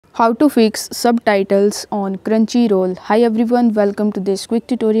How to fix subtitles on Crunchyroll. Hi everyone, welcome to this quick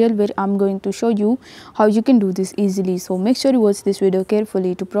tutorial where I'm going to show you how you can do this easily. So make sure you watch this video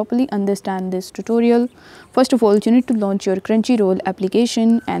carefully to properly understand this tutorial. First of all, you need to launch your Crunchyroll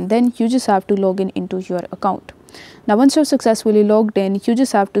application and then you just have to log in into your account. Now once you've successfully logged in, you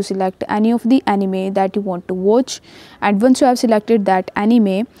just have to select any of the anime that you want to watch, and once you have selected that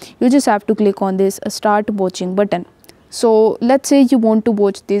anime, you just have to click on this start watching button. So let's say you want to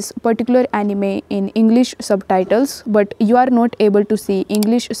watch this particular anime in English subtitles, but you are not able to see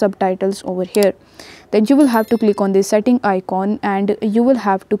English subtitles over here. Then you will have to click on this setting icon and you will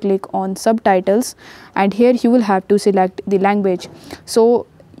have to click on subtitles, and here you will have to select the language. So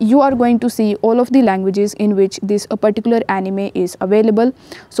you are going to see all of the languages in which this particular anime is available.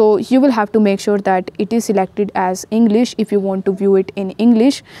 So you will have to make sure that it is selected as English if you want to view it in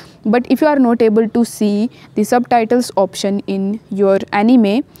English. But if you are not able to see the subtitles option in your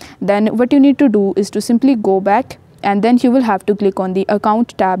anime, then what you need to do is to simply go back and then you will have to click on the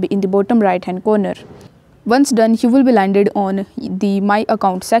account tab in the bottom right hand corner. Once done, you will be landed on the My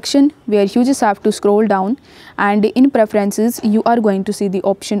Account section where you just have to scroll down, and in preferences you are going to see the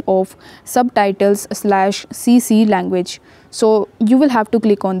option of subtitles/CC language. So you will have to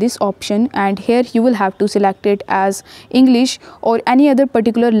click on this option and here you will have to select it as English or any other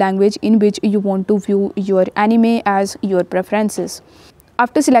particular language in which you want to view your anime as your preferences.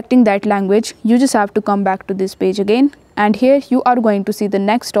 After selecting that language, you just have to come back to this page again, and here you are going to see the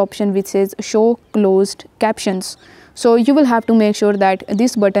next option which says show closed captions. So you will have to make sure that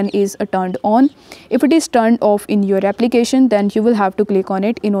this button is turned on. If it is turned off in your application, then you will have to click on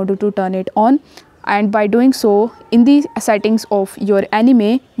it in order to turn it on. And by doing so, in the settings of your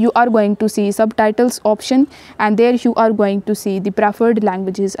anime, you are going to see subtitles option, and there you are going to see the preferred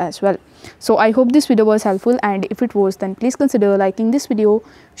languages as well. So I hope this video was helpful, and if it was, then please consider liking this video,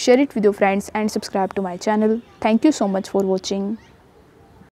 share it with your friends and subscribe to my channel. Thank you so much for watching.